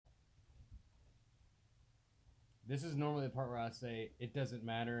This is normally the part where I say it doesn't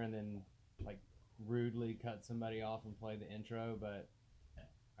matter and then like rudely cut somebody off and play the intro, but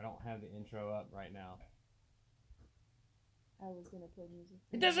I don't have the intro up right now. I was gonna play music.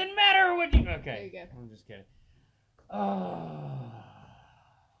 It doesn't matter what you. Okay. There you go. I'm just kidding.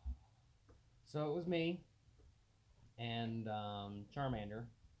 So it was me and Charmander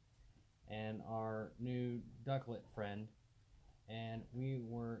and our new ducklet friend, and we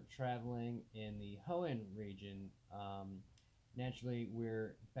were traveling in the Hoenn region. Naturally,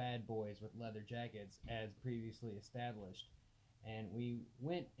 we're bad boys with leather jackets, as previously established. And we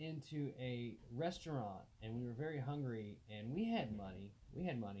went into a restaurant, and we were very hungry, and we had money.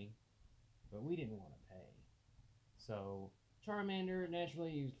 But we didn't want to pay. So Charmander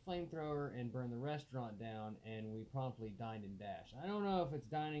naturally used flamethrower and burned the restaurant down, and we promptly dined and dashed. I don't know if it's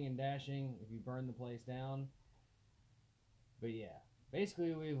dining and dashing if you burn the place down, but yeah.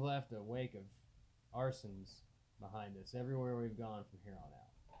 Basically, we've left a wake of arsons behind us everywhere we've gone from here on out.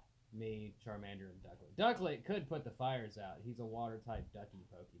 Me, Charmander, and Ducklet. Ducklet could put the fires out. He's a water-type ducky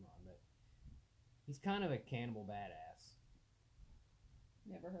Pokemon, but he's kind of a cannibal badass.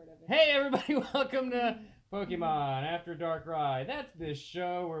 Never heard of it. Hey everybody, welcome to Pokemon After Dark Ride. That's this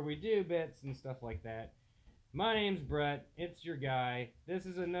show where we do bits and stuff like that. My name's Brett. It's your guy. This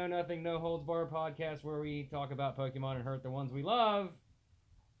is a know-nothing, no-holds-barred podcast where we talk about Pokemon and hurt the ones we love.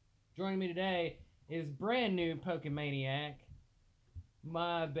 Joining me today is brand new Pokemaniac,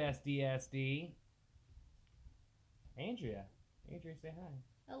 my bestie SD, Andrea. Andrea, say hi.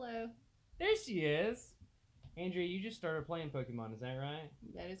 Hello. There she is. Andrea, you just started playing Pokemon, is that right?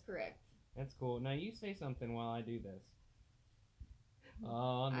 That is correct. That's cool. Now you say something while I do this.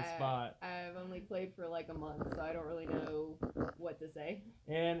 On the spot. I've only played for like a month, so I don't really know what to say.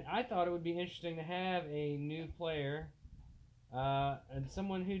 And I thought it would be interesting to have a new player, and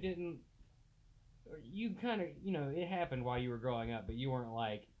someone who didn't. You kind of, it happened while you were growing up, but you weren't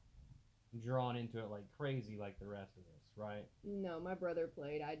like drawn into it like crazy like the rest of us, right? No, my brother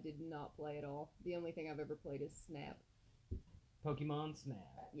played. I did not play at all. The only thing I've ever played is Snap. Pokemon Snap.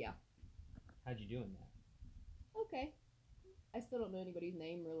 Yeah. How'd you do in that? Okay. I still don't know anybody's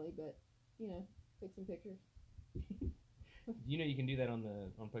name really, but took some pictures. You can do that on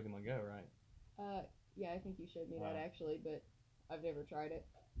Pokemon Go, right? Yeah, I think you showed me that actually, but I've never tried it.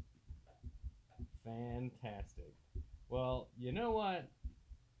 Fantastic. Well, you know what?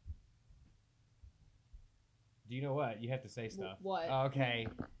 Do you know what? You have to say stuff. What? Okay.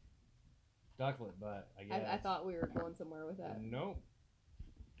 Ducklet butt, I guess. I thought we were going somewhere with that. Nope.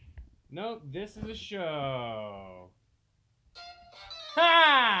 Nope, this is a show.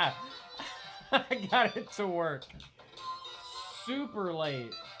 Ha! I got it to work. Super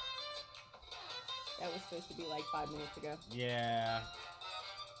late. That was supposed to be like 5 minutes ago. Yeah.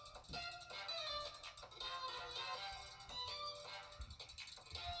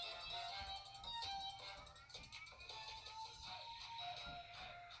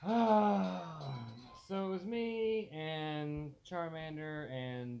 So it was me and Charmander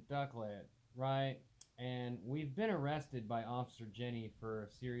and Ducklet, right? And we've been arrested by Officer Jenny for a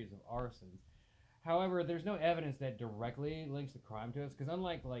series of arsons. However, there's no evidence that directly links the crime to us, because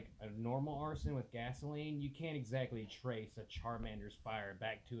unlike like a normal arson with gasoline, you can't exactly trace a Charmander's fire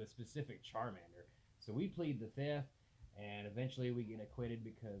back to a specific Charmander. So we plead the fifth, and eventually we get acquitted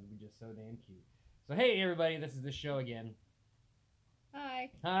because we're just so damn cute. So hey everybody, this is the show again.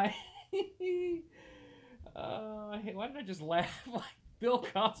 Hi. Hi. Why did I just laugh like Bill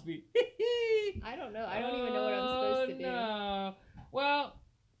Cosby? I don't know. I don't even know what I'm supposed to do. No. Well,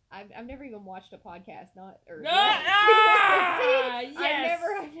 I've never even watched a podcast. Yes!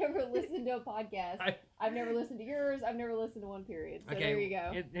 I've never listened to a podcast. I've never listened to yours. I've never listened to one, period. So there you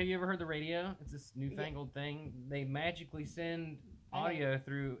go. Have you ever heard the radio? It's this newfangled thing. They magically send audio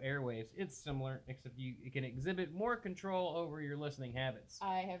through airwaves. It's similar, except it can exhibit more control over your listening habits.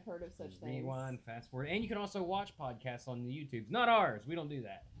 I have heard of such things. Rewind, fast forward, and you can also watch podcasts on the YouTubes. Not ours. We don't do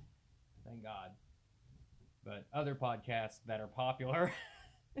that. Thank God. But other podcasts that are popular.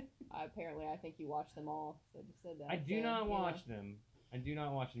 Apparently, I think you watch them all. So I just said that. I do not watch them. I do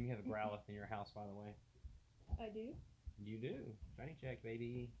not watch them. You have a Growlithe in your house, by the way. I do. You do. Shiny check,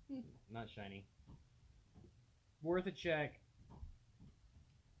 baby. Not shiny. Worth a check.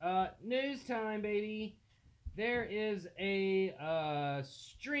 News time, baby. There is a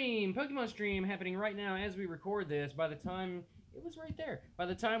stream, Pokemon stream, happening right now as we record this. By the time it was right there. By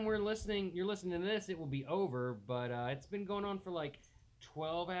the time you're listening to this, it will be over. But it's been going on for like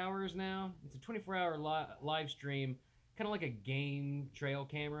 12 hours now. It's a 24-hour live stream, kind of like a game trail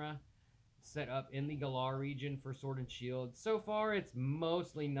camera. set up in the Galar region for Sword and Shield. So far, it's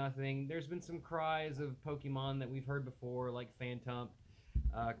mostly nothing. There's been some cries of Pokemon that we've heard before, like Phantump.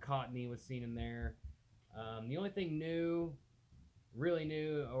 Cottony was seen in there. The only thing new, really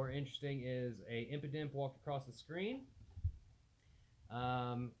new or interesting, is a Impidimp walked across the screen.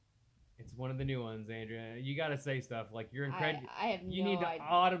 It's one of the new ones, Andrea. You gotta say stuff like you're incredulous. I have You no need to idea.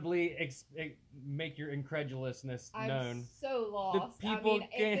 audibly make your incredulousness known. I'm so lost. The people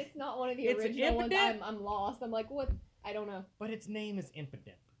if it's not one of the It's an original ones, Impidimp? I'm lost. I'm like, what? I don't know. But its name is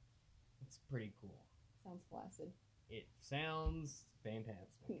Impidimp. It's pretty cool. Sounds flaccid. It sounds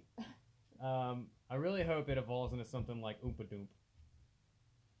fantastic. I really hope it evolves into something like Oompa Doomp.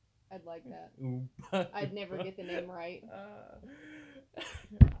 I'd like that. Oompa I'd never get the name right.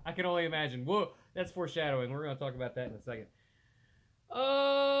 I can only imagine. Whoa, that's foreshadowing. We're going to talk about that in a second.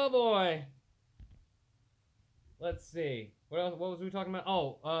 Oh boy. Let's see. What else? What was we talking about?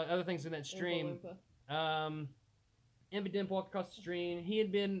 Oh, other things in that stream. Oompa Impidimp walked across the stream. He had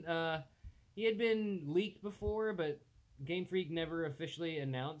been leaked before, but Game Freak never officially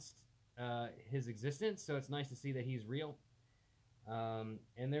announced his existence. So it's nice to see that he's real.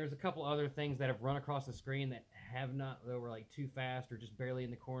 And there's a couple other things that have run across the screen that were like too fast or just barely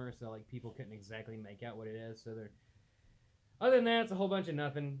in the corner, so like people couldn't exactly make out what it is. So other than that, it's a whole bunch of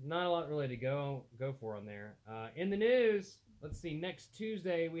nothing. Not a lot really to go for on there. In the news, let's see. Next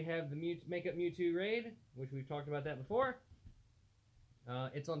Tuesday we have the Makeup Mewtwo raid, which we've talked about that before.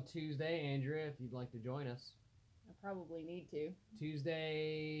 It's on Tuesday, Andrea. If you'd like to join us. I probably need to.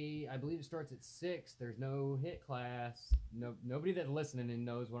 Tuesday, I believe it starts at 6. There's no hit class. Nobody that's listening and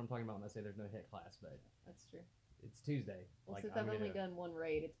knows what I'm talking about when I say there's no hit class, but That's true. it's Tuesday. Well, since I've only done one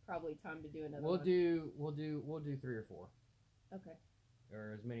raid, it's probably time to do another We'll one. do 3 or 4. Okay.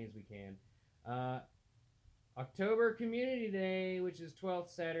 Or as many as we can. October Community Day, which is 12th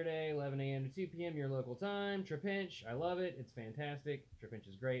Saturday, 11 a.m. to 2 p.m. your local time. Trapinch, I love it. It's fantastic. Trapinch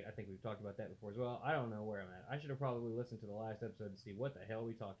is great. I think we've talked about that before as well. I don't know where I'm at. I should have probably listened to the last episode to see what the hell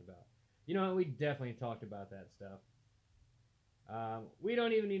we talked about. You know what? We definitely talked about that stuff. We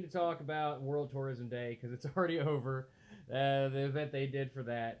don't even need to talk about World Tourism Day because it's already over. The event they did for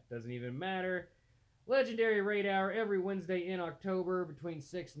that doesn't even matter. Legendary Raid Hour every Wednesday in October between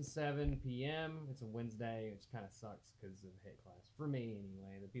 6 and 7 p.m. It's a Wednesday, which kind of sucks because of hit class. For me,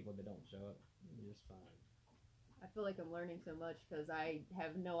 anyway. The people that don't show up, they're just fine. I feel like I'm learning so much because I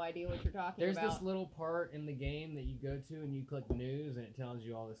have no idea what you're talking There's about. this little part in the game that you go to and you click news and it tells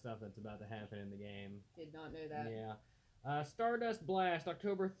you all the stuff that's about to happen in the game. Did not know that. Yeah. Stardust Blast,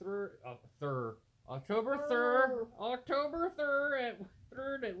 October 3rd. October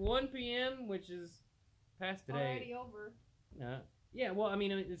 3rd at 1 p.m., which is past today. Already over. Yeah, well, I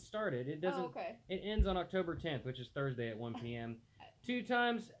mean, it started. It doesn't. Oh, okay. It ends on October 10th, which is Thursday at 1 p.m. 2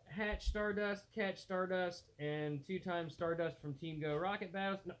 times Hatch Stardust, Catch Stardust, and 2 times Stardust from Team Go Rocket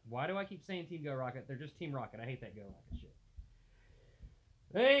battles. No, why do I keep saying Team Go Rocket? They're just Team Rocket. I hate that Go Rocket shit.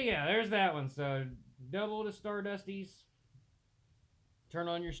 There you go. There's that one. So, double to Stardusties. Turn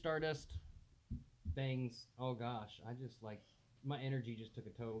on your Stardust things. Oh, gosh. I just, like, my energy just took a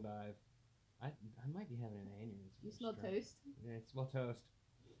total dive. I might be having an aneurysm. You smell toast? Yeah, I smell toast.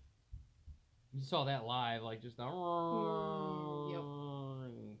 You saw that live, like just Yep.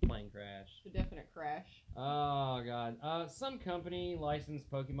 plane crash. A definite crash. Oh god. Some company licensed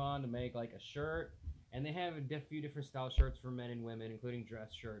Pokemon to make like a shirt, and they have a few different style shirts for men and women, including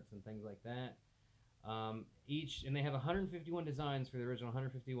dress shirts and things like that. And they have 151 designs for the original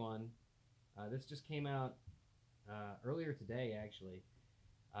 151. This just came out earlier today, actually.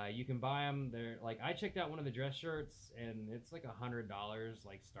 You can buy them. They're like, I checked out one of the dress shirts, and it's like $100,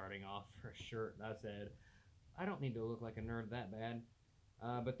 like starting off for a shirt. And I said, I don't need to look like a nerd that bad.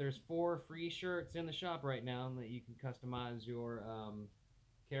 But there's 4 free shirts in the shop right now that you can customize your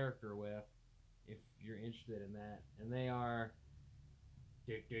character with, if you're interested in that. And they are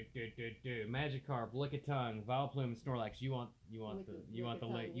Magikarp, Lickitung, Vileplume, Snorlax. You want the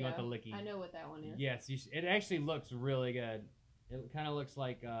licky. I know what that one is. Yes, it actually looks really good. It kind of looks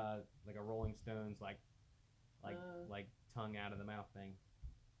like a Rolling Stones like tongue out of the mouth thing.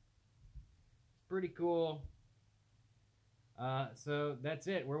 It's pretty cool. So that's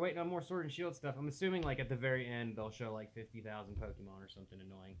it. We're waiting on more Sword and Shield stuff. I'm assuming like at the very end they'll show like 50,000 Pokemon or something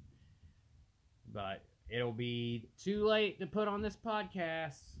annoying. But it'll be too late to put on this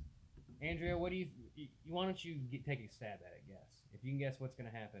podcast. Andrea, what do you why don't you take a stab at it? Guess if you can guess what's going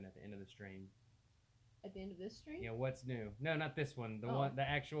to happen at the end of the stream. At the end of this stream? Yeah, what's new? No, not this one. The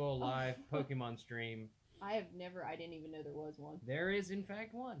actual live Pokemon stream. I didn't even know there was one. There is in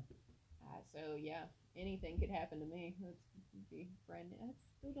fact one.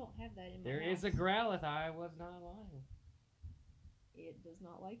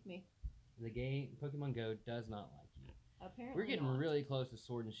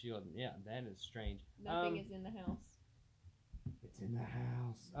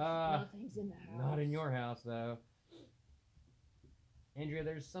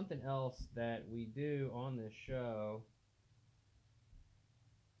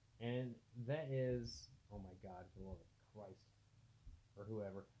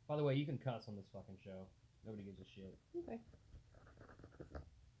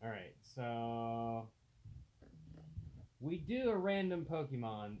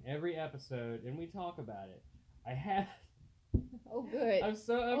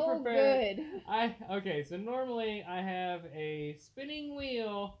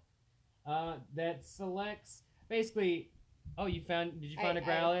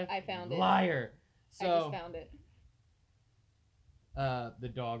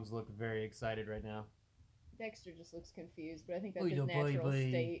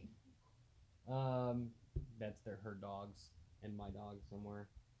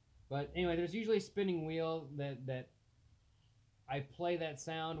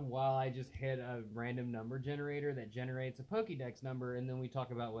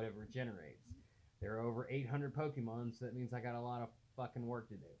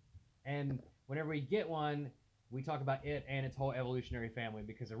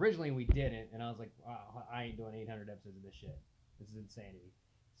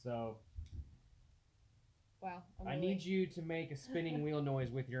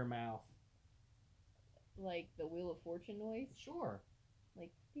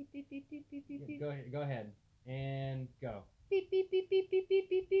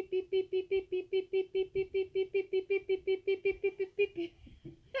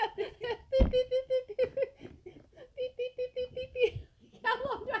 beep, beep, beep. How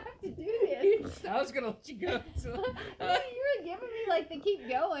long do I have to do this? I was gonna let you go. So, You were giving me like the keep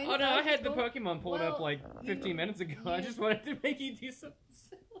going. oh so no, I had the going. Pokemon pulled up like 15 minutes ago. I just wanted to make you do something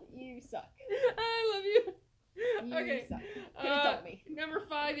silly. You suck. I love you. You Okay. suck. Could've told me. Number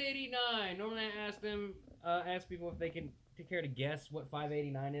 589. Normally I ask people if they can take care to guess what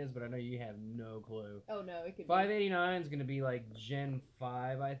 589 is, but I know you have no clue. Oh no, it could 589 is gonna be like Gen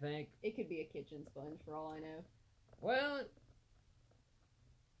 5, I think. It could be a kitchen sponge for all I know. Well,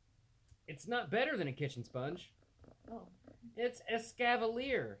 it's not better than a kitchen sponge. Oh. It's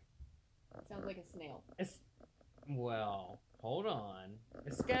Escavalier. Sounds like a snail. Well, hold on.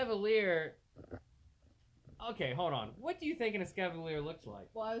 Escavalier. Okay, hold on. What do you think an Escavalier looks like?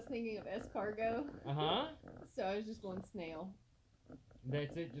 Well, I was thinking of escargot. Uh-huh. So I was just going snail.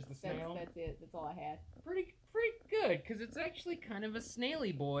 That's it, just a snail? That's it. That's all I had. Pretty good, because it's actually kind of a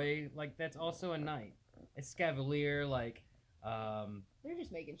snaily boy, like, that's also a knight. Escavalier, like, They're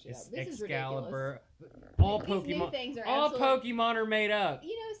just making shit up. This Excalibur. is ridiculous. All These new Pokemon. things are All absolutely... Pokemon are made up.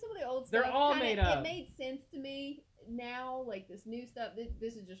 You know, some of the old stuff. They're all kinda, made up. It made sense to me now. Like this new stuff.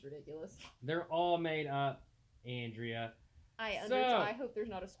 This is just ridiculous. They're all made up, Andrea. I hope there's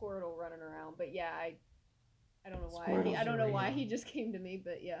not a Squirtle running around. But yeah, I don't know why. I don't know why he just came to me.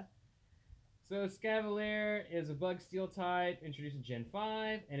 But yeah. So Escavalier is a bug steel type introduced in Gen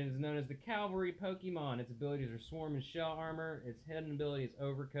 5, and it is known as the Cavalry Pokemon. Its abilities are Swarm and Shell Armor. Its hidden ability is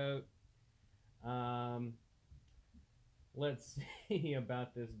Overcoat. Let's see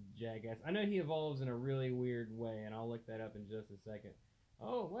about this jackass. I know he evolves in a really weird way, and I'll look that up in just a second.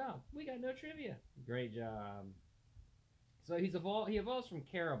 Oh, wow. We got no trivia. Great job. So he evolves from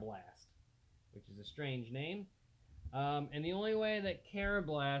Carablast, which is a strange name. And the only way that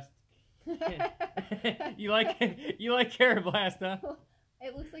Carablast... you like Carablast, huh?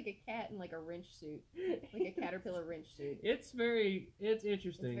 It looks like a cat in like a wrench suit, like a caterpillar wrench suit. It's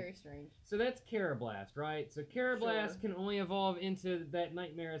interesting. It's very strange. So that's Carablast, right? So Carablast can only evolve into that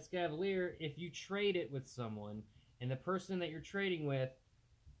Nightmare Escavalier if you trade it with someone, and the person that you're trading with...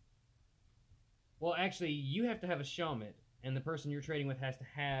 Well, actually, you have to have a Shelmet, and the person you're trading with has to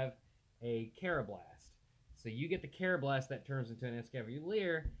have a Carablast. So you get the Carablast that turns into an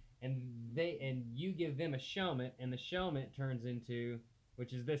Escavalier, and you give them a Shelmet, and the Shelmet turns into,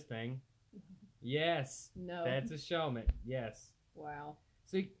 which is this thing. Yes. No. That's a Shelmet. Yes. Wow.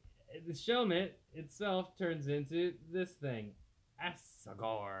 So the Shelmet itself turns into this thing.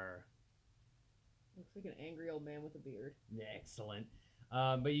 Asagor. Looks like an angry old man with a beard. Excellent.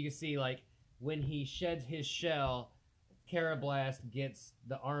 But you can see, like, when he sheds his shell, Carablast gets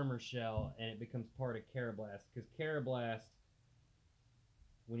the armor shell, and it becomes part of Carablast. Because Carablast,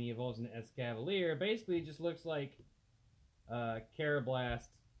 when he evolves into Escavalier, basically just looks like Carablast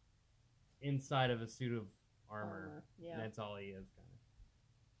inside of a suit of armor. Yeah. That's all he is, kind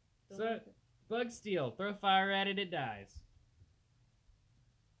of. Don't So, like it. bug steel. Throw fire at it, it dies.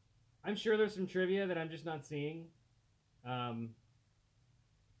 I'm sure there's some trivia that I'm just not seeing.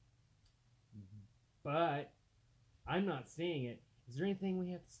 But I'm not seeing it. Is there anything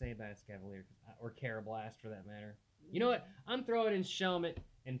we have to say about Escavalier or Carablast for that matter? You know what? I'm throwing in Shelmet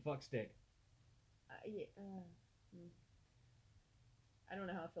and Fuck Stick. I don't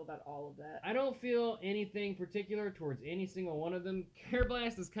know how I feel about all of that. I don't feel anything particular towards any single one of them.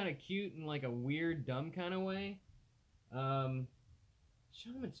 Carablast is kind of cute in like a weird, dumb kind of way.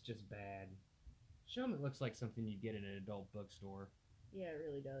 Shelmet's just bad. Shelmet looks like something you'd get in an adult bookstore. Yeah, it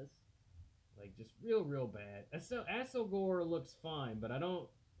really does. Like just real bad. Asselgore looks fine, but I don't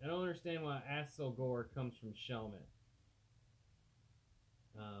understand why Asselgore comes from Shelmet.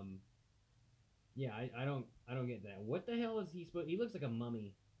 Yeah, I don't get that. What the hell is he supposed? He looks like a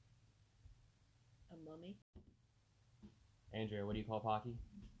mummy. A mummy? Andrea, what do you call Pocky?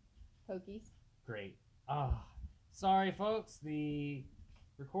 Pokies. Great. Sorry folks, the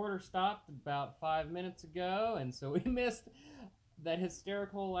recorder stopped about 5 minutes ago, and so we missed that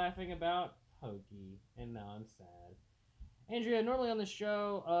hysterical laughing about Pokey, and now I'm sad. Andrea, normally on the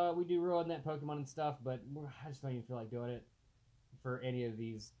show, we do Road Net Pokemon and stuff, but I just don't even feel like doing it for any of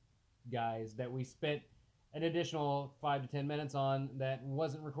these guys that we spent an additional 5 to 10 minutes on that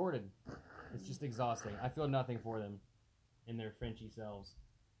wasn't recorded. It's just exhausting. I feel nothing for them in their Frenchy selves.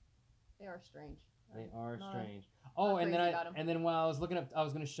 They are strange. They are Not- strange. Oh, not and crazy about 'em. then while I was looking up, I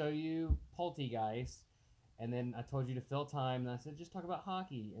was going to show you Poltegeist, and then I told you to fill time, and I said just talk about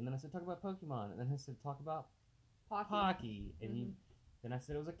hockey, and then I said talk about Pokemon, and then I said talk about Pocky, and then I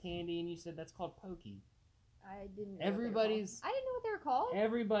said it was a candy, and you said that's called Pokey. I didn't know. I didn't know what they were called.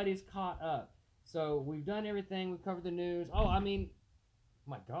 Everybody's caught up. So we've done everything. We've covered the news. Oh, I mean,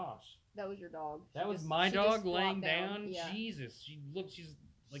 my gosh. That was your dog. That was my dog laying flopped down. Yeah. Jesus, she's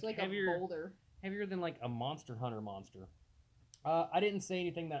like a heavier, boulder. heavier than like a Monster Hunter monster. I didn't say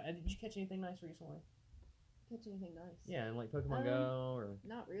anything that. Did you catch anything nice recently? Catch anything nice? Yeah, and like Pokemon Go or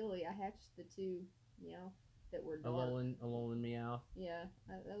Not really. I hatched the two meow that were dark. Alolan Meowth. Yeah,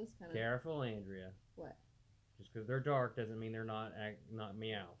 that was kind of. Careful, Andrea. What? Just because they're dark doesn't mean they're not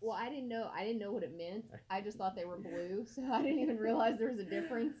Meowths. Well, I didn't know what it meant. I just thought they were blue, so I didn't even realize there was a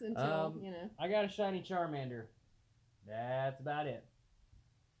difference until I got a shiny Charmander. That's about it.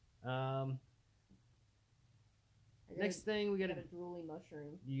 Next thing we got a drooly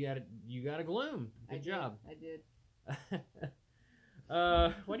mushroom. You got a Gloom. Good job. I did.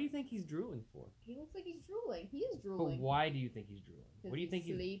 What do you think he's drooling for? He looks like he's drooling. He is drooling. But why do you think he's drooling? What do you think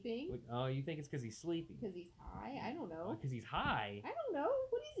he's sleeping? You think it's because he's sleeping? Because he's high? I don't know. Because he's high? I don't know.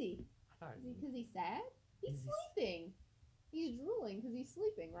 What is he? I thought is he because he's sad? He's sleeping. He's drooling because he's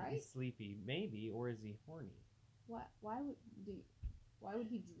sleeping, right? He's sleepy, maybe, or is he horny? What? Why would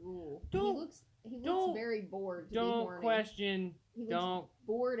he drool? He looks very bored to be horny. He looks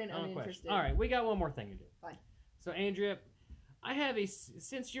bored and uninterested. All right, we got one more thing to do. Fine. So, Andrea,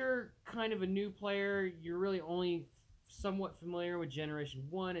 since you're kind of a new player, you're really only somewhat familiar with Generation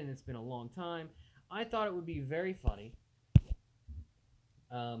 1, and it's been a long time, I thought it would be very funny.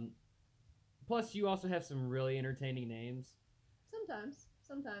 Plus, you also have some really entertaining names.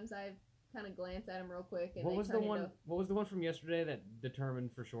 Sometimes I kind of glance at them real quick. And what was the one from yesterday that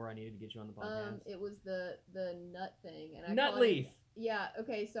determined for sure I needed to get you on the podcast? It was the nut thing. And Nutleaf. Yeah.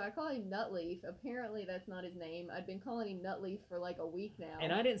 Okay. So I call him Nutleaf. Apparently that's not his name. I'd been calling him Nutleaf for like a week now.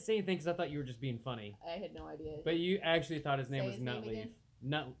 And I didn't say anything because I thought you were just being funny. I had no idea. But you actually thought his name was Nutleaf.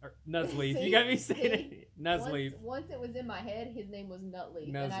 Nutsleaf. See, you got me saying it. Nutsleaf. Once it was in my head, his name was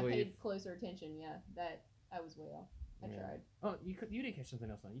Nutleaf, and I paid closer attention. Yeah, that I was way off. I tried. Oh, you did catch something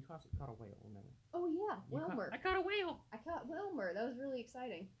else on. You caught a whale, remember? Oh yeah, Wilmer. I caught a whale. I caught Wilmer. That was really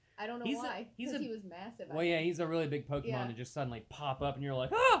exciting. I don't know why. Because he was massive. Well, yeah, he's a really big Pokemon to just suddenly pop up, and you're like,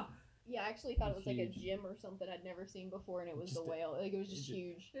 ah! Yeah, I actually thought it was like a gym or something I'd never seen before, and it was the whale. Like, it was just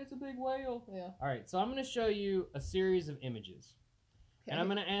huge. It's a big whale. Yeah. All right, so I'm going to show you a series of images. Okay. And I'm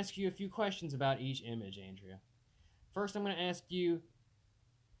going to ask you a few questions about each image, Andrea. First, I'm going to ask you,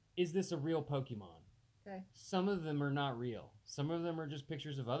 is this a real Pokemon? Okay. Some of them are not real. Some of them are just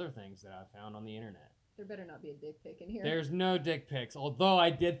pictures of other things that I found on the internet. There better not be a dick pic in here. There's no dick pics, although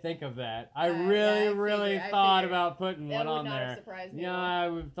I did think of that. I really thought about putting one on there. That would not have surprised me. Yeah,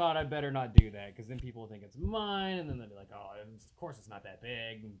 I thought I better not do that, because then people will think it's mine, and then they'll be like, oh, of course it's not that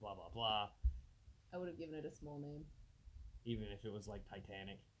big, and blah, blah, blah. I would have given it a small name. Even if it was like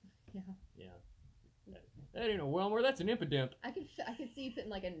Titanic. Yeah. Yeah. That ain't a Wilmer, that's an Impidimp. I could see you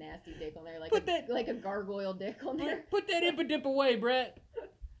putting like a nasty dick on there, like a gargoyle dick on there. Put that Impidimp away, Brett.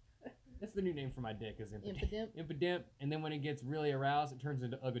 That's the new name for my dick is Impidimp? Impidimp. And then when it gets really aroused, it turns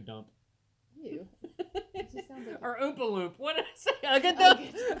into Ugadump. Ew. It just sounds like or Oompa Loomp. What did I say?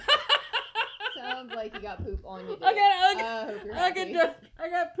 Ugadump. Sounds like you got poop on your dick. I hope you're happy. Ugadump. I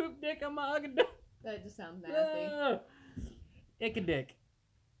got poop dick on my Ugadump. That just sounds nasty. Ickadick.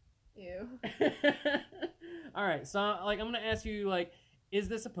 Ew. All right, so like I'm gonna ask you like, is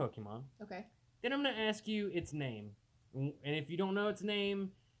this a Pokemon? Okay. Then I'm gonna ask you its name, and if you don't know its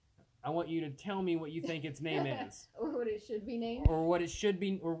name, I want you to tell me what you think its name is, or what it should be named, or what it should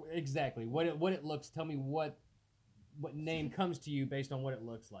be, or exactly what it looks. Tell me what name comes to you based on what it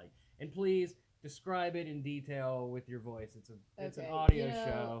looks like, and please describe it in detail with your voice. It's an audio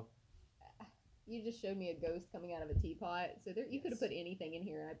show. You just showed me a ghost coming out of a teapot, so you could have put anything in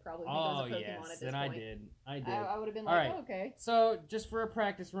here, and I'd probably think it was a Pokemon at this point. I did. I would have been like, okay. So, just for a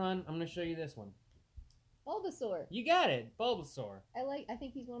practice run, I'm going to show you this one. Bulbasaur. You got it, Bulbasaur. I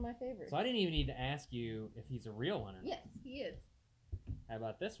think he's one of my favorites. So I didn't even need to ask you if he's a real one or not. Yes, he is. How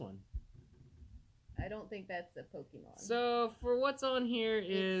about this one? I don't think that's a Pokemon. So, for what's on here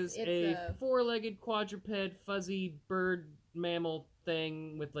is a four-legged quadruped fuzzy bird mammal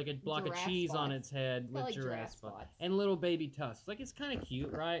thing with like a block of cheese on its head with like giraffe spots and little baby tusks. Like it's kind of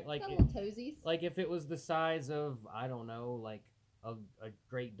cute, right? Like little toesies. Like if it was the size of I don't know, like a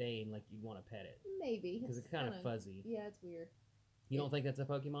Great Dane, like you'd want to pet it. Maybe because it's kind of fuzzy. Yeah, it's weird. You don't think that's a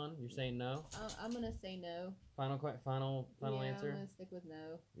Pokemon? You're saying no? I'm gonna say no. Final answer. I'm gonna stick with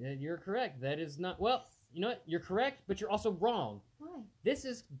no. Yeah, you're correct. That is not. Well, you know what? You're correct, but you're also wrong. Why? This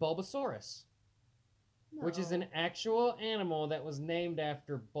is Bulbasaurus. No. Which is an actual animal that was named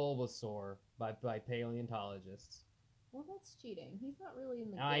after Bulbasaur by paleontologists. Well, that's cheating. He's not really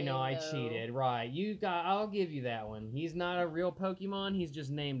in the game. I know, I cheated. Right. I'll give you that one. He's not a real Pokemon. He's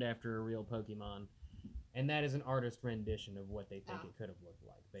just named after a real Pokemon. And that is an artist rendition of what they think it could have looked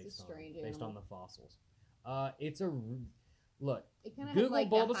like based on the fossils. It's a... Look, it kind of Google has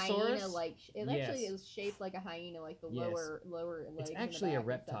like Bulbasaurus. Hyena, it actually is shaped like a hyena, like the lower legs. It's actually a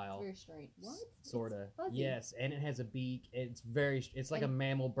reptile. It's very strange. What? Sorta. Yes, and it has a beak. It's like a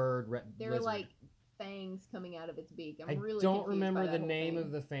mammal bird. There are like fangs coming out of its beak. I don't remember the name of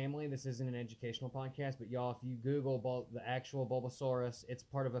the family. This isn't an educational podcast, but y'all, if you Google the actual Bulbasaurus, it's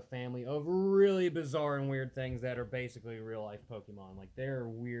part of a family of really bizarre and weird things that are basically real life Pokemon. Like they're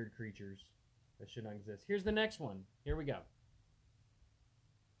weird creatures that should not exist. Here's the next one. Here we go.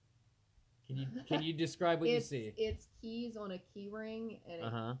 Can you describe what you see? It's keys on a key ring, and it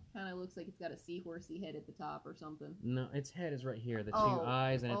kind of looks like it's got a seahorse-y head at the top or something. No, its head is right here. The two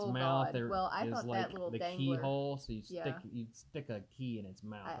eyes and its mouth. Well, I thought like that little the dangler. Keyhole, so you stick a key in its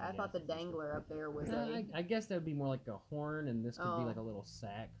mouth. I thought the dangler up there was I guess that would be more like a horn, and this could be like a little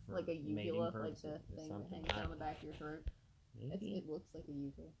sack for like a uvula, like the thing that hangs down the back of your throat. It looks like a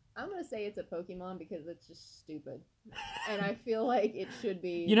uvula. I'm gonna say it's a Pokemon because it's just stupid, and I feel like it should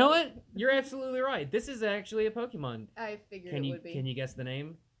be. You know what? You're absolutely right. This is actually a Pokemon. I figured it would be. Can you guess the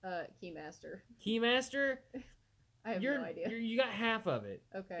name? Keymaster. Keymaster? I have no idea. You got half of it.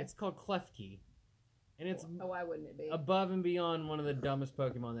 Okay. It's called Klefki. And it's why wouldn't it be? Above and beyond one of the dumbest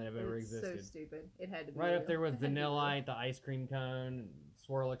Pokemon that have ever existed. So stupid. It had to be. Right up there with Vanillite, the ice cream cone,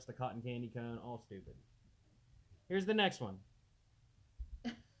 Swirlix, the cotton candy cone, all stupid. Here's the next one.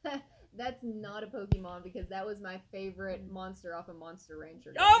 That's not a Pokemon because that was my favorite monster off of Monster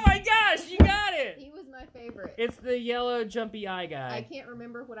Ranger. Oh my gosh, you got it! He was my favorite. It's the yellow jumpy eye guy. I can't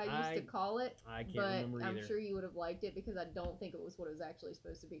remember what I used to call it. I can't remember either. I'm sure you would have liked it because I don't think it was what it was actually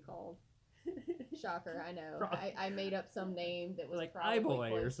supposed to be called. Shocker, I know. I made up some name that was like probably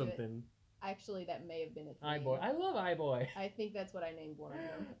Eyeboy or something. Actually, that may have been its name. Eyeboy. I love Eyeboy. I think that's what I named one of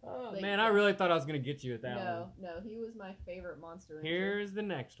them. Oh, man, I really thought I was going to get you at that one. No, he was my favorite Monster Ranger. Here's the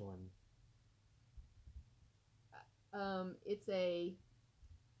next one. It's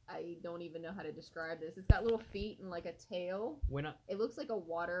I don't even know how to describe this. It's got little feet and like a tail. It looks like a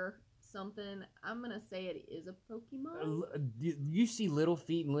water something. I'm gonna say it is a Pokemon. You see little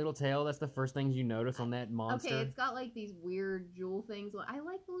feet and little tail. That's the first things you notice on that monster. Okay, it's got like these weird jewel things. I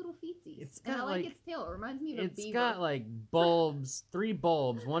like the little feetsies. I like its tail. It reminds me of a beaver. It's got like bulbs, 3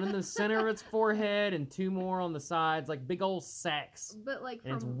 bulbs, one in the center of its forehead and 2 more on the sides, like big old sacs. But like,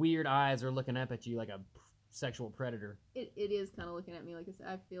 and its weird eyes are looking up at you like a sexual predator. It is kind of looking at me like I said.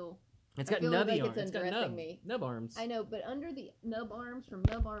 I feel. It's got nubby arms. It's undressing me. Nub arms. I know, but under the nub arms, from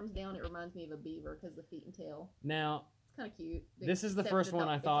nub arms down, it reminds me of a beaver because the feet and tail. Now, it's kind of cute. This is the first one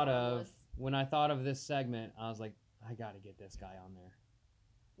I thought of. When I thought of this segment, I was like, I got to get this guy on there.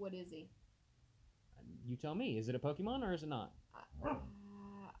 What is he? You tell me. Is it a Pokemon or is it not?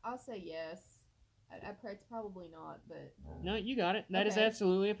 I'll say yes. It's probably not, but No, you got it. That is Okay.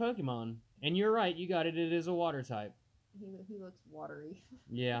 absolutely a Pokemon. And you're right, you got it. It is a water type. he looks watery.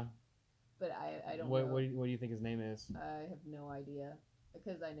 Yeah. But I don't What know. what do you think his name is? I have no idea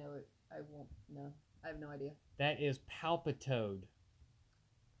because I know it. I won't. No, I have no idea. That is Palpitoad.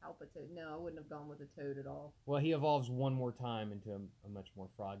 Palpitoad. No, I wouldn't have gone with a toad at all. Well, he evolves one more time into a much more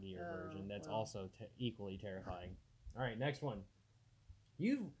froggier Oh, version. That's well. also equally terrifying. All right, next one.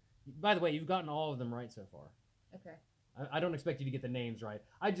 By the way, you've gotten all of them right so far. Okay. I don't expect you to get the names right.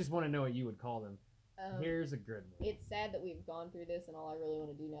 I just want to know what you would call them. Here's a good one. It's sad that we've gone through this, and all I really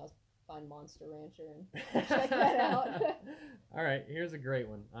want to do now is find Monster Rancher and check that out. All right, here's a great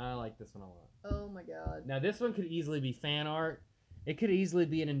one. I like this one a lot. Oh my god. Now, this one could easily be fan art. It could easily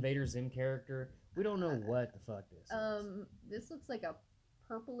be an Invader Zim character. We don't know what the fuck this is. This looks like a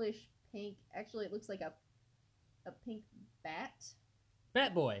purplish pink. Actually, it looks like a pink bat.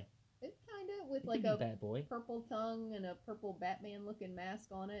 Bat Boy. It kind of with It like could a be Bat Boy. purple tongue and a purple Batman-looking mask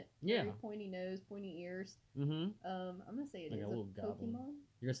on it. Yeah. Very pointy nose, pointy ears. Mm-hmm. I'm gonna say it Like is a little a goblin. Pokemon.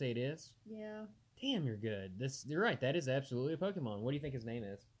 You're gonna say it is? Yeah. Damn, you're good. You're right. That is absolutely a Pokemon. What do you think his name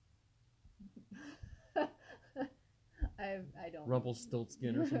is? I don't.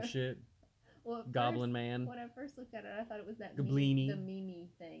 Rumpelstiltskin or some shit. Well, at Goblin first, Man. when I first looked at it, I thought it was that Gablini. the meme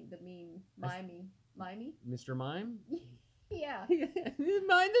thing, the mimey. Mr. Mime? Yeah. Mind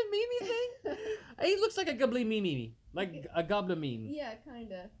the Mimi thing? He looks like a Goblin Mimi. Like a Goblin meme. Yeah,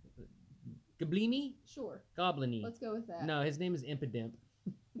 kinda. Goblini? Sure. Gobliny. Let's go with that. No, his name is Impidimp.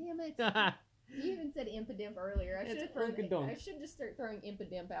 Damn it. You even said Impidimp earlier. I It's should should just start throwing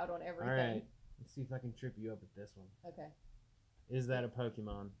Impidimp out on everything. Alright. Let's see if I can trip you up with this one. Okay. Is that a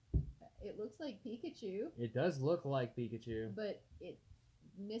Pokemon? It looks like Pikachu, It does look like Pikachu. but it's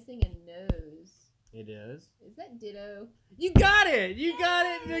missing a nose. It is. Is that Ditto? You got it! You got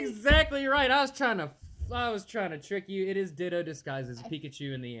it Yay! exactly right. I was trying to trick you. It is Ditto disguised as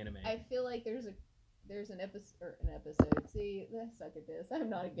Pikachu in the anime. I feel like there's an episode. See, I suck at this. I'm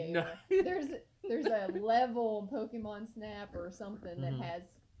not a gamer. No. there's a level in Pokemon Snap or something that Mhm. has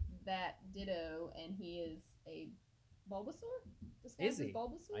that Ditto, and he is a Bulbasaur. Is Disguised as he?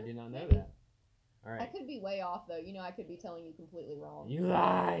 Bulbasaur? I did not know Maybe. that. All I right. could be way off though. You know, I could be telling you completely wrong. You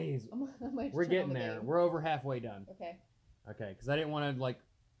lies. I might We're turn on getting the there. game. We're over halfway done. Okay. Okay, because I didn't want to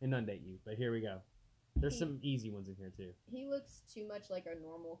inundate you, but here we go. There's He- some easy ones in here too. He looks too much like a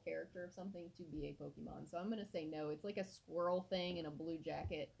normal character of something to be a Pokemon, so I'm gonna say no. It's like a squirrel thing in a blue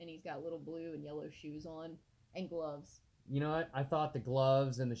jacket, and he's got little blue and yellow shoes on and gloves. You know what? I thought the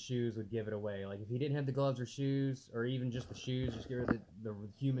gloves and the shoes would give it away. Like if he didn't have the gloves or shoes, or even just the shoes, just give her the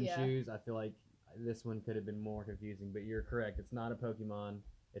human Yeah. shoes. I feel like this one could have been more confusing. But you're correct. It's not a Pokemon.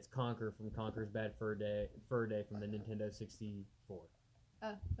 It's Conker from Conker's Bad Fur Day from the Nintendo 64.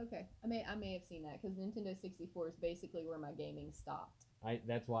 Okay. I may have seen that because Nintendo 64 is basically where my gaming stopped.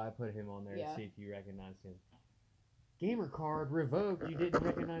 That's why I put him on there Yeah. to see if you recognized him. Gamer card revoked. You didn't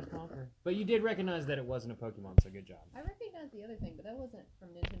recognize Conker, but you did recognize that it wasn't a Pokemon. So good job. I recognize the other thing, but that wasn't from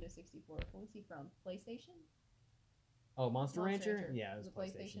Nintendo 64. What was he from? PlayStation? Oh, Monster Monster Rancher? Rancher. Yeah, it was Was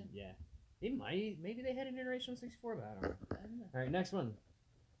it PlayStation. PlayStation? Yeah. It might. Maybe they had an iteration on 64, but I don't know. I don't know. All right, next one.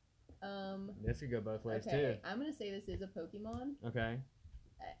 This could go both ways Okay, I'm gonna say this is a Pokemon, too. Okay.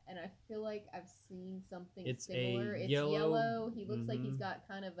 and I feel like I've seen something It's a similar. It's yellow- yellow. He looks like he's Mhm. got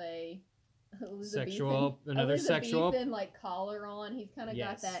kind of a Another sexual. Elizabethan, like collar on. He's kind of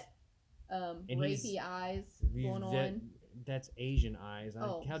Yes. got that And he's- rapey eyes going that- on. That's Asian eyes.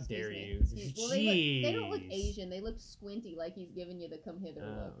 Oh, How excuse dare me. you? Well, they don't look Jeez. Asian. They look squinty, like he's giving you the come hither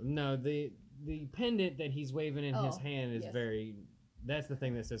look. No, the pendant that he's waving in his Oh, hand is yes. very. That's the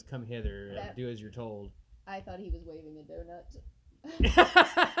thing that says "Come hither, That- do as you're told." I thought he was waving a donut.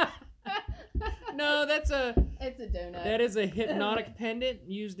 No, It's a donut. that is a hypnotic pendant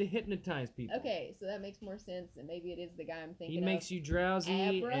used to hypnotize people. Okay, so that makes more sense, and maybe it is the guy I'm thinking He of. makes you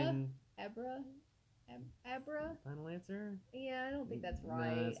drowsy Abra? and. Abra? Final answer. Yeah, I don't think that's No,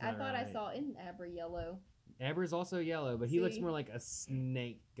 right. that's I not thought I right. saw in Abra yellow. Abra's also yellow, but he looks See? more like a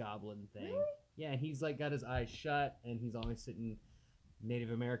snake goblin thing. Really? Yeah, he's like got his eyes shut, and he's always sitting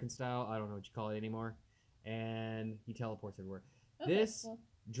Native American style. I don't know what you call it anymore. And he teleports everywhere. Okay, This well,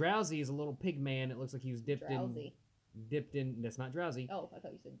 Drowsy is a little pig man. It looks like he was drowsy. dipped in. That's not Drowsy. Oh, I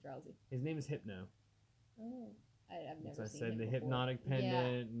thought you said drowsy. His name is Hypno. Oh, I've never So I seen said it the before. hypnotic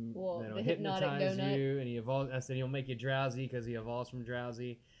pendant. and Well, that'll the hypnotic hypnotize donut. you, and he evolves. I said he'll make you drowsy because he evolves from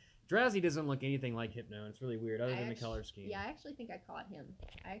Drowsy. Drowsy doesn't look anything like Hypno. It's really weird, other than the color scheme. Yeah, I actually think I caught him.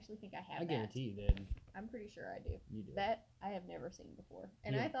 I actually think I have I that. guarantee you did. I'm pretty sure I do. You did. That I have never seen before,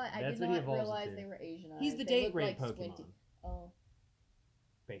 and Yeah, I thought I that's did what he not evolves realize into. they were Asian eyes. He's the They date look rape like Pokemon. squinty. Oh,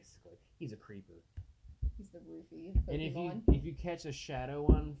 basically. He's a creeper. He's the Roofy of And Pokemon. if you catch a shadow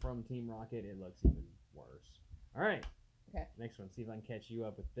one from Team Rocket, it looks even worse. All right. Okay. Next one. See if I can catch you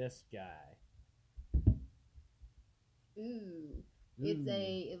up with this guy. Ooh.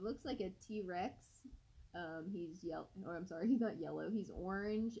 It looks like a T-Rex. He's yellow, or I'm sorry, he's not yellow. He's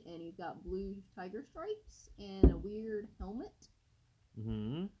orange, and he's got blue tiger stripes and a weird helmet.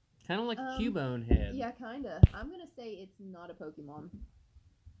 Mm-hmm. Kind of like a Cubone head. Yeah, kind of. I'm gonna say it's not a Pokemon.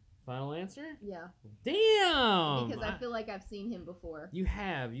 Final answer? Yeah. Damn! Because I feel like I've seen him before. You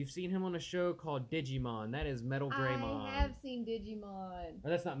have. You've seen him on a show called Digimon. That is Metal Greymon. I have seen Digimon. Or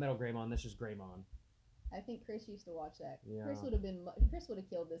that's not Metal Greymon. That's just Greymon. I think Chris used to watch that. Yeah. Chris would have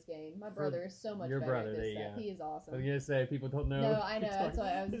killed this game. My brother is so much your better brother, at there this you stuff. go. He is awesome. I was gonna say people don't know. No, I know. That's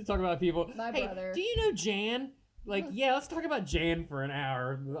why I was Let's talk about people. My brother. Do you know Jan? Like, yeah, let's talk about Jan for an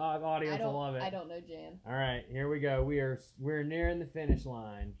hour. The audience will love it. I don't know Jan. All right, here we go. We're nearing the finish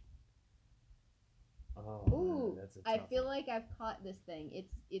line. Oh, ooh, that's a I tough feel one. like I've caught this thing.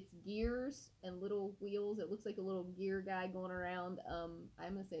 It's gears and little wheels. It looks like a little gear guy going around. I'm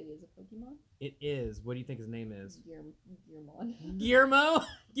gonna say it is a Pokemon. It is. What do you think his name is? Gearmon. Guillermo?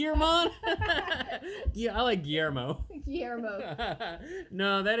 Guillermo? Yeah, I like Guillermo. Guillermo.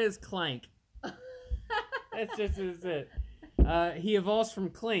 No, that is Clank. That's just it. He evolves from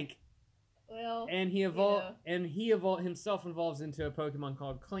Clink. Well, And he himself evolves into a Pokemon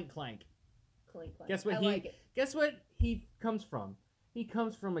called Clink Clank. Clink, clink. Guess what Guess what he comes from? He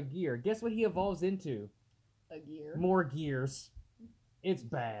comes from a gear. Guess what he evolves into? A gear. More gears. It's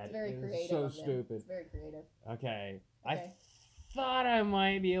bad. It's very creative. So stupid. It's very creative. Okay. I thought I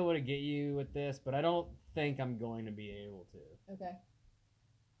might be able to get you with this, but I don't think I'm going to be able to.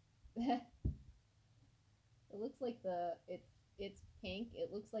 Okay. It looks like it's pink.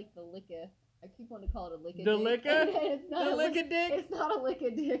 It looks like the Licka. I keep wanting to call it a Licka. The Licka? It's not The a Licka-Dick? It's not a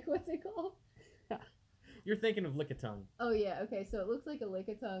Licka-Dick. What's it called? You're thinking of Lickitung. Oh yeah. Okay. So it looks like a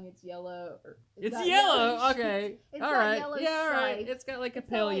Lickitung. It's yellow. It's got yellow. Okay. It's all got right. yellow Yeah. All right. stripes. It's got like a It's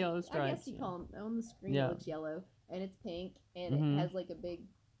pale got, like, yellow stripe. I guess you call them on the screen. Yeah. It looks yellow, and it's pink, and Mhm. it has like a big.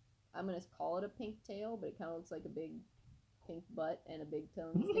 I'm gonna call it a pink tail, but it kind of looks like a big pink butt and a big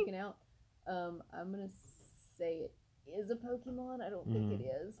tongue sticking out. I'm gonna say it is a Pokemon. I don't think it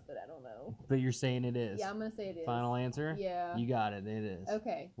is, but I don't know. But you're saying it is. Yeah, I'm gonna say it is. Final answer? Yeah. You got it. It is.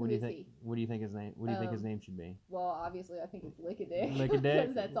 Okay. What Who do you is think? he? What do you think his name? What do you think his name should be? Well, obviously, I think it's Lickidick. Lickidick.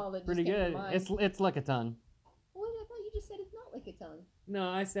 Because that's all that Pretty just came good. to mind. It's Lickitung. What? I thought you just said it's not Lickitung. No,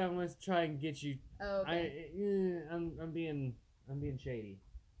 I said I'm gonna try and get you. Oh, okay. I'm being shady.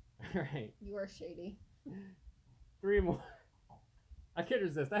 All right. You are shady. 3 more. I can't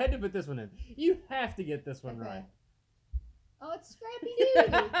resist. I had to put this one in. You have to get this one Okay. right. Oh, it's Scrappy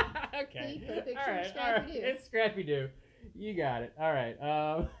Doo. Okay. He put a picture All of right. Scrappy Doo. It's Scrappy Doo. You got it. All right.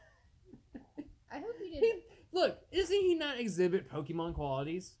 I hope you didn't. Look, isn't he not exhibit Pokemon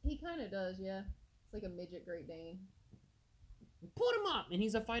qualities? He kind of does, yeah. It's like a midget Great Dane. Put him up, and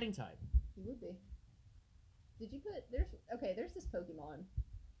he's a fighting type. He would be. Did you put there's this Pokemon,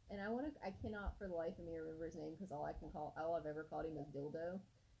 and I cannot for the life of me remember his name because all I've ever called him is Dildo,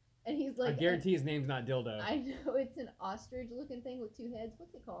 and he's like I guarantee his name's not Dildo. I know it's an ostrich-looking thing with 2 heads.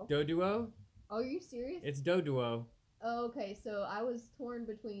 What's it called? Doduo? Oh, are you serious? It's Doduo. Oh, okay, so I was torn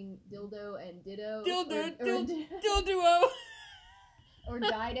between Dildo and Ditto. Dilduo. Or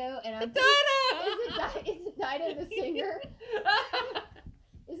Dido, and I'm Dido. Is it Dido the singer?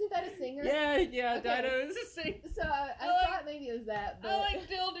 Isn't that a singer? Yeah, Okay. Dido is a singer. So I thought maybe it was that, but I like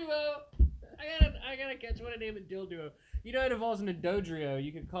Dilduo. I gotta catch what I name it Dilduo. You know it evolves into Dodrio.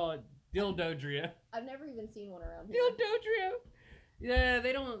 You could call it Dildodria. I've never even seen one around here. Dildodrio. Yeah,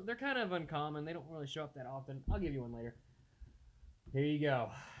 they're kind of uncommon. They don't really show up that often. I'll give you one later. Here you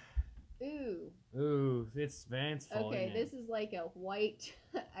go. Ooh, it's Vance falling Okay, in. this is like a white,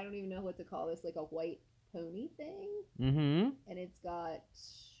 I don't even know what to call this, like a white pony thing. Mm-hmm. And it's got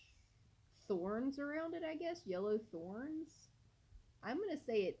thorns around it, I guess. Yellow thorns. I'm going to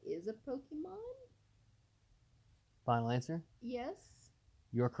say it is a Pokemon. Final answer? Yes.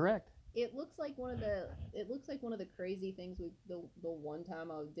 You're correct. It looks like one of the crazy things the one time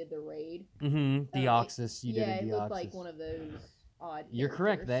I did the raid. Mm-hmm. Deoxys. You did a Deoxys. Yeah, it looked like one of those odd You're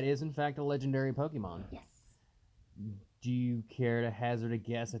correct. characters. That is, in fact, a legendary Pokemon. Yes. Do you care to hazard a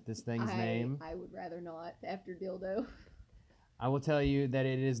guess at this thing's name? I would rather not after Dildo. I will tell you that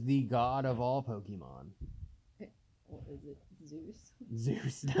it is the god of all Pokemon. What is it? Zeus?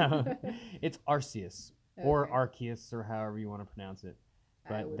 Zeus. No. It's Arceus. Or Okay. Arceus, or however you want to pronounce it. I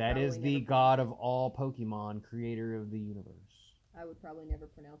But would that is probably the never god of all Pokemon, creator of the universe. I would probably never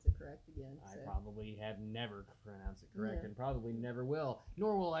pronounce it correct again. I So. probably have never pronounced it correct Yeah. and probably never will,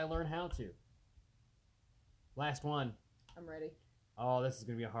 nor will I learn how to. Last one. I'm ready. Oh, this is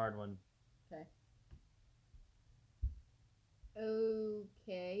going to be a hard one. Okay.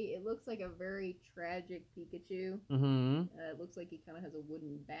 Okay, it looks like a very tragic Pikachu. Mm-hmm. It looks like he kind of has a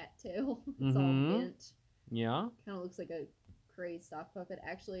wooden bat tail. It's all bent. Yeah. Kind of looks like a crazed sock puppet.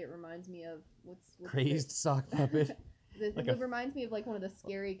 Actually, it reminds me of what's Crazed sock puppet. It reminds me of like one of the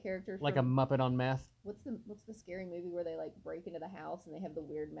scary characters. Like a Muppet on meth. What's the scary movie where they like break into the house and they have the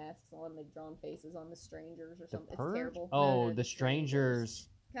weird masks on, they've drawn faces on the strangers or something? It's terrible. Oh, No, the strangers.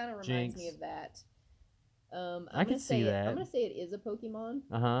 Kind of reminds me Jinx. of that. I can see that. I'm gonna say it is a Pokemon.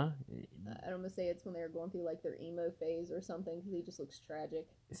 Uh huh. I'm gonna say it's when they were going through like their emo phase or something because he just looks tragic.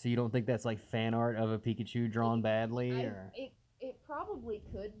 So you don't think that's like fan art of a Pikachu drawn badly, or? It probably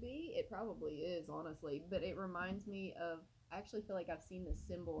could be. It probably is, honestly. But it reminds me of. I actually feel like I've seen this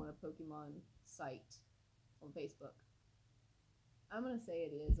symbol on a Pokemon site on Facebook. I'm gonna say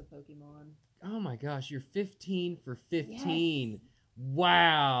it is a Pokemon. Oh my gosh, you're 15 for 15. Yes.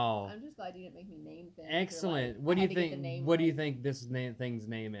 Wow. I'm just glad you didn't make me name things. Excellent. Like, what do you think? What do you think this thing's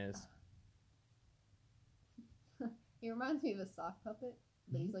name is? He reminds me of a sock puppet,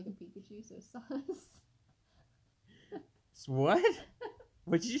 but he's like a Pikachu, so sus. What?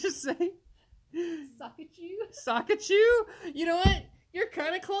 What did you just say? Sockachu? Sockachu? You know what? You're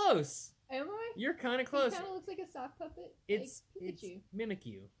kind of close. Am I? You're kind of close. He kind of looks like a sock puppet. It's Pikachu. It's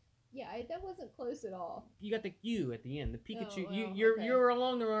Mimikyu. Yeah, that wasn't close at all. You got the U at the end. The Pikachu. Oh, well, you're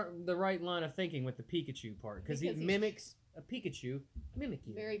along the right line of thinking with the Pikachu part because he mimics a Pikachu.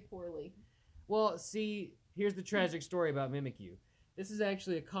 Mimikyu. Very poorly. Well, see, here's the tragic story about Mimikyu. This is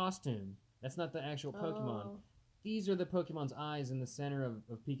actually a costume. That's not the actual Pokemon. Oh. These are the Pokemon's eyes in the center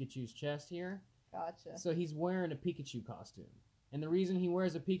of Pikachu's chest here. Gotcha. So he's wearing a Pikachu costume. And the reason he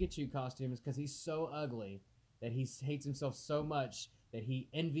wears a Pikachu costume is because he's so ugly that he hates himself so much that he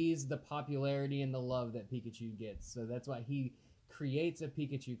envies the popularity and the love that Pikachu gets. So that's why he creates a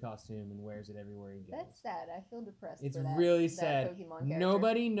Pikachu costume and wears it everywhere he goes. That's sad. I feel depressed. It's for that, really that sad. Pokemon character.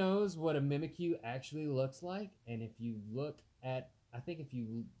 Nobody knows what a Mimikyu actually looks like. And if you look at, I think if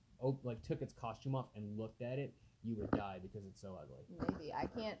you took its costume off and looked at it, you would die because it's so ugly. Maybe. I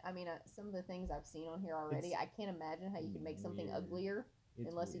can't, I mean, some of the things I've seen on here already, I can't imagine how you could make something uglier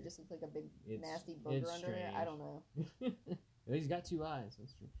unless he just looks like a big, nasty booger under there. I don't know. He's got 2 eyes.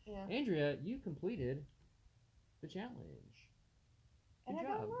 That's true. Yeah. Andrea, you completed the challenge. And I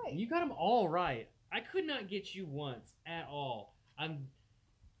got them right. You got them all right. I could not get you once at all.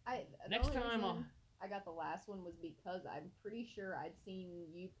 Next time I got the last one was because I'm pretty sure I'd seen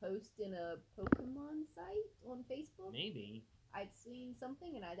you post in a Pokemon site on Facebook. Maybe. I'd seen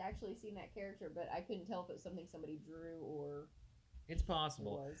something and I'd actually seen that character, but I couldn't tell if it was something somebody drew or... It's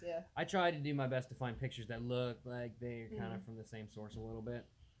possible. It was, yeah. I tried to do my best to find pictures that look like they're kind of from the same source a little bit.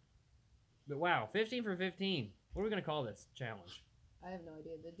 But wow, 15 for 15. What are we going to call this challenge? I have no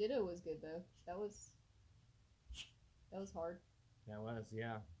idea. The Ditto was good, though. That was hard. That was,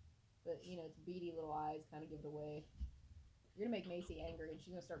 yeah. But, you know, its beady little eyes kind of give it away. You're going to make Macy angry, and she's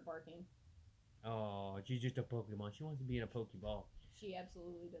going to start barking. Oh, she's just a Pokemon. She wants to be in a Pokeball. She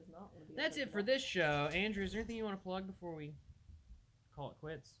absolutely does not want to be That's it for this show. Andrew, is there anything you want to plug before we call it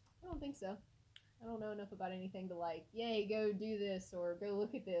quits? I don't think so. I don't know enough about anything to like, yay, go do this, or go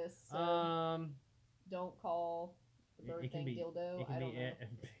look at this. So don't call the bird thing dildo. I don't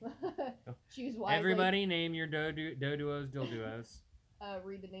know. Choose wisely. Everybody name your Doduos dilduos.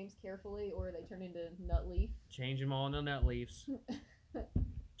 Read the names carefully, or they turn into Nutleaf. Change them all into Nutleafs.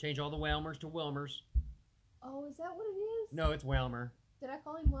 Change all the Whalmers to Wilmers. Oh, is that what it is? No, it's Whalmer. Did I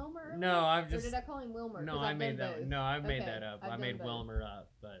call him Wilmer earlier? No, I've just... Or did I call him Wilmer? No, I made that. Both. No, I made that up. I made both. Wilmer up,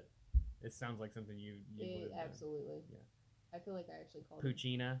 but it sounds like something you would. Absolutely. Yeah. I feel like I actually called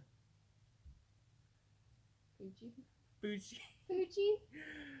Poochina. Poochie. Poochie. Poochie.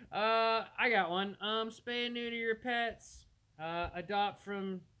 I got one. Spay and neuter your pets. Adopt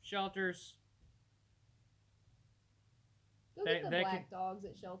from shelters. Go get the black dogs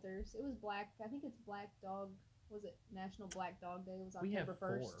at shelters. It was black. I think it's Black Dog. Was it National Black Dog Day? It was October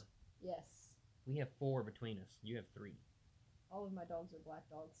 1st. Yes. We have 4 between us. You have 3. All of my dogs are black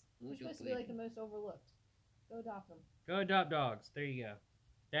dogs. They're supposed to be like the most overlooked. Go adopt them. Go adopt dogs. There you go.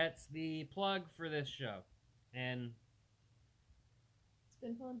 That's the plug for this show. And it's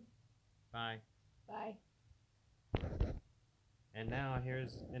been fun. Bye. Bye. And now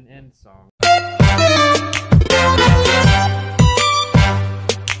here's an end song.